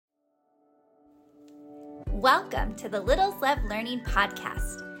Welcome to the Littles Love Learning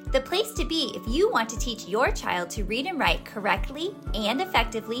Podcast, the place to be if you want to teach your child to read and write correctly and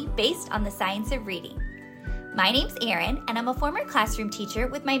effectively based on the science of reading. My name's Erin, and I'm a former classroom teacher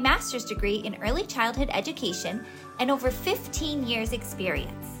with my master's degree in early childhood education and over 15 years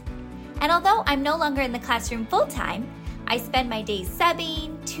experience. And although I'm no longer in the classroom full-time, I spend my days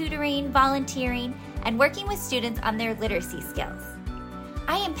subbing, tutoring, volunteering, and working with students on their literacy skills.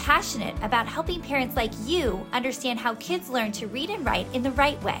 I am passionate about helping parents like you understand how kids learn to read and write in the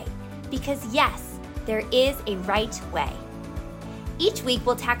right way, because yes, there is a right way. Each week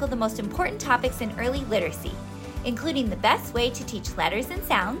we'll tackle the most important topics in early literacy, including the best way to teach letters and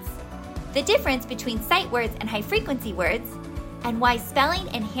sounds, the difference between sight words and high-frequency words, and why spelling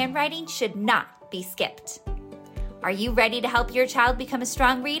and handwriting should not be skipped. Are you ready to help your child become a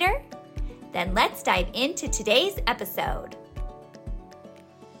strong reader? Then let's dive into today's episode.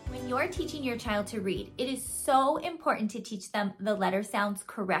 When you're teaching your child to read, it is so important to teach them the letter sounds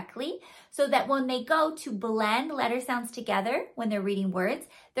correctly so that when they go to blend letter sounds together when they're reading words,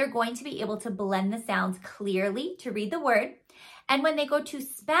 they're going to be able to blend the sounds clearly to read the word. And when they go to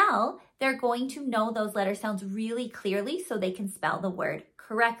spell, they're going to know those letter sounds really clearly so they can spell the word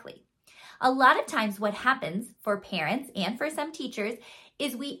correctly. A lot of times what happens for parents and for some teachers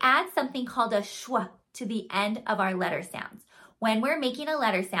is we add something called a schwa to the end of our letter sounds. When we're making a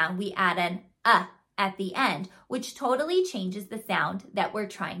letter sound, we add an at the end, which totally changes the sound that we're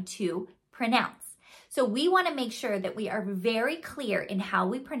trying to pronounce. So we want to make sure that we are very clear in how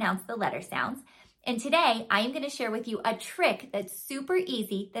we pronounce the letter sounds. And today I am going to share with you a trick that's super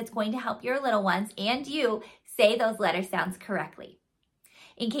easy that's going to help your little ones and you say those letter sounds correctly.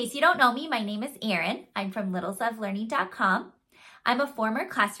 In case you don't know me, my name is Erin. I'm from littleslovelearning.com. I'm a former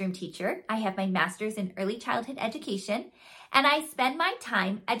classroom teacher. I have my master's in early childhood education, and I spend my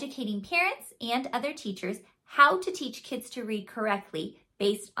time educating parents and other teachers how to teach kids to read correctly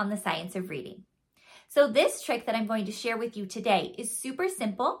based on the science of reading. So this trick that I'm going to share with you today is super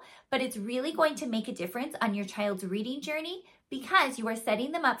simple, but it's really going to make a difference on your child's reading journey because you are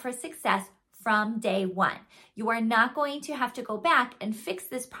setting them up for success from day one. You are not going to have to go back and fix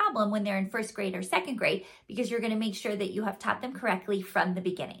this problem when they're in first grade or second grade because you're going to make sure that you have taught them correctly from the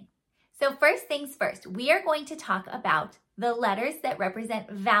beginning. So first things first, we are going to talk about the letters that represent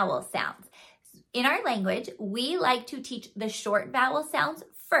vowel sounds. In our language, we like to teach the short vowel sounds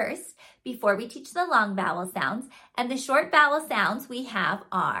first before we teach the long vowel sounds. And the short vowel sounds we have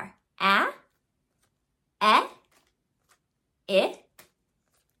are a, I,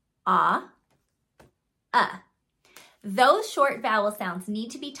 Those short vowel sounds need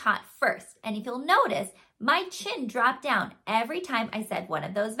to be taught first. And if you'll notice, my chin dropped down every time I said one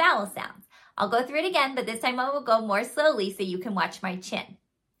of those vowel sounds. I'll go through it again, but this time I will go more slowly so you can watch my chin.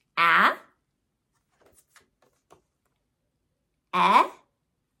 A, I,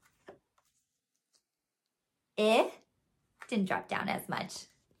 didn't drop down as much.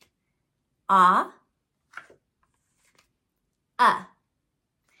 A.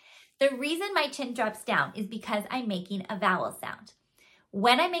 The reason my chin drops down is because I'm making a vowel sound.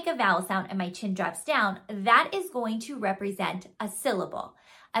 When I make a vowel sound and my chin drops down, that is going to represent a syllable.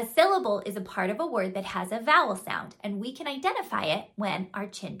 A syllable is a part of a word that has a vowel sound, and we can identify it when our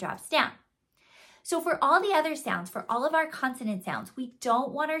chin drops down. So for all the other sounds, for all of our consonant sounds, we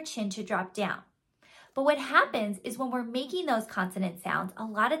don't want our chin to drop down. But what happens is when we're making those consonant sounds, a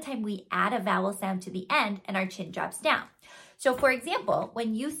lot of time we add a vowel sound to the end and our chin drops down. So for example,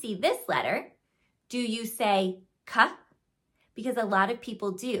 when you see this letter, do you say ka? Because a lot of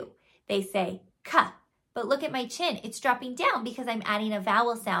people do. They say ka. But look at my chin. It's dropping down because I'm adding a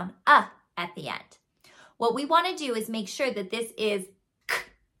vowel sound at the end. What we want to do is make sure that this is k,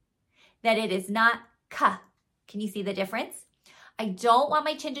 that it is not ka. Can you see the difference? I don't want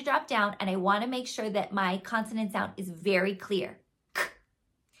my chin to drop down, and I want to make sure that my consonant sound is very clear. K.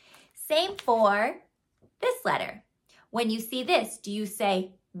 Same for this letter. When you see this, do you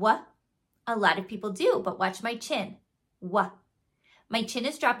say wa? A lot of people do, but watch my chin. Wa. My chin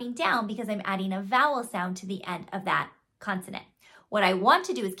is dropping down because I'm adding a vowel sound to the end of that consonant. What I want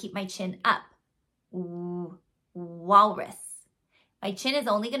to do is keep my chin up. Walrus. My chin is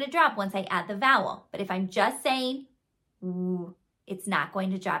only going to drop once I add the vowel, but if I'm just saying it's not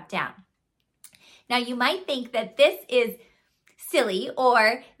going to drop down. Now you might think that this is silly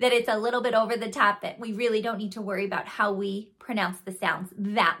or that it's a little bit over the top, that we really don't need to worry about how we pronounce the sounds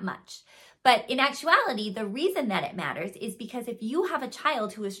that much. But in actuality, the reason that it matters is because if you have a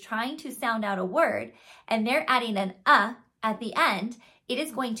child who is trying to sound out a word and they're adding an at the end, it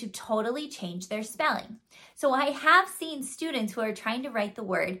is going to totally change their spelling. So I have seen students who are trying to write the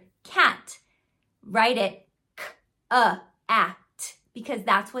word cat write it at, because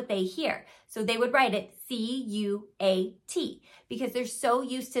that's what they hear. So they would write it C-U-A-T, because they're so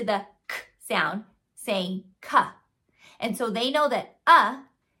used to the k sound saying ka. And so they know that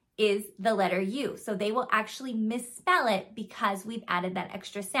is the letter U. So they will actually misspell it because we've added that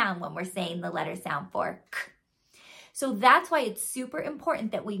extra sound when we're saying the letter sound for k. So that's why it's super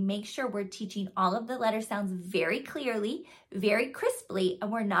important that we make sure we're teaching all of the letter sounds very clearly, very crisply,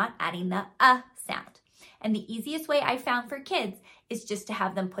 and we're not adding the sound. And the easiest way I found for kids is just to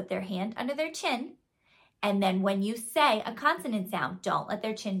have them put their hand under their chin. And then when you say a consonant sound, don't let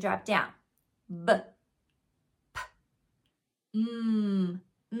their chin drop down. B, p,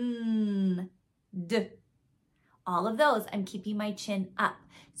 d. All of those, I'm keeping my chin up.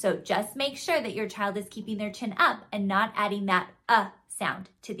 So just make sure that your child is keeping their chin up and not adding that sound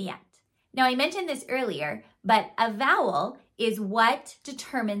to the end. Now, I mentioned this earlier, but a vowel is what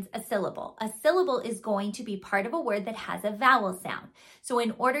determines a syllable. A syllable is going to be part of a word that has a vowel sound. So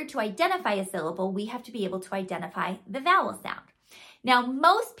in order to identify a syllable, we have to be able to identify the vowel sound. Now,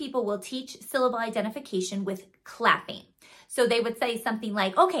 most people will teach syllable identification with clapping. So they would say something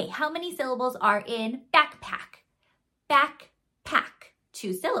like, okay, how many syllables are in backpack? Backpack,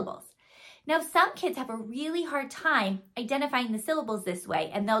 2 syllables. Now, some kids have a really hard time identifying the syllables this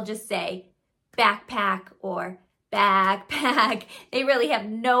way, and they'll just say backpack or backpack. They really have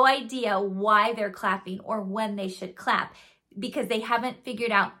no idea why they're clapping or when they should clap because they haven't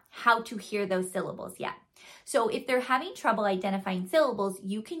figured out how to hear those syllables yet. So if they're having trouble identifying syllables,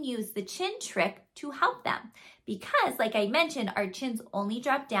 you can use the chin trick to help them because, like I mentioned, our chins only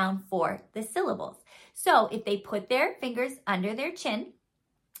drop down for the syllables. So if they put their fingers under their chin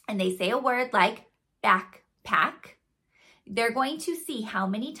and they say a word like backpack, they're going to see how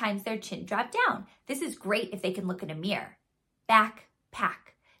many times their chin dropped down. This is great if they can look in a mirror.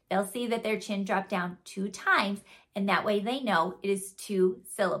 Backpack. They'll see that their chin dropped down 2 times, and that way they know it is 2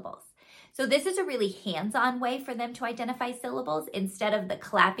 syllables. So this is a really hands-on way for them to identify syllables instead of the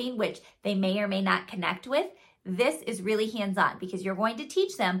clapping, which they may or may not connect with. This is really hands-on because you're going to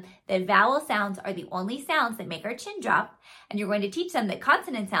teach them that vowel sounds are the only sounds that make our chin drop, and you're going to teach them that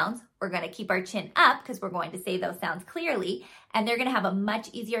consonant sounds, we're going to keep our chin up because we're going to say those sounds clearly, and they're going to have a much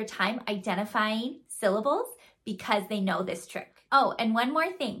easier time identifying syllables because they know this trick. Oh, and one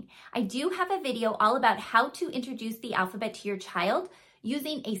more thing. I do have a video all about how to introduce the alphabet to your child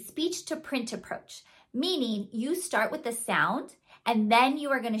using a speech-to-print approach, meaning you start with the sound and then you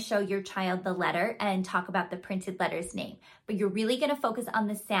are going to show your child the letter and talk about the printed letter's name. But you're really going to focus on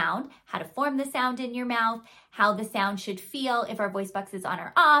the sound, how to form the sound in your mouth, how the sound should feel, if our voice box is on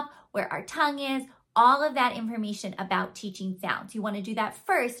or off, where our tongue is, all of that information about teaching sounds. You want to do that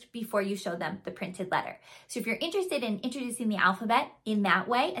first before you show them the printed letter. So if you're interested in introducing the alphabet in that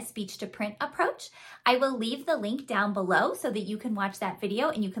way, a speech-to-print approach, I will leave the link down below so that you can watch that video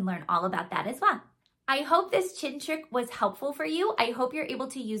and you can learn all about that as well. I hope this chin trick was helpful for you. I hope you're able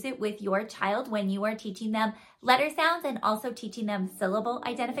to use it with your child when you are teaching them letter sounds and also teaching them syllable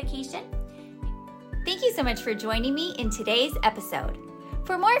identification. Thank you so much for joining me in today's episode.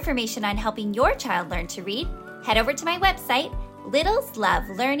 For more information on helping your child learn to read, head over to my website,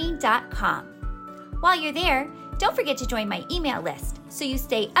 littleslovelearning.com. While you're there, don't forget to join my email list so you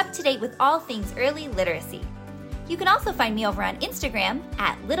stay up to date with all things early literacy. You can also find me over on Instagram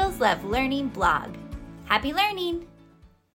at Littles Love Learning Blog. Happy learning!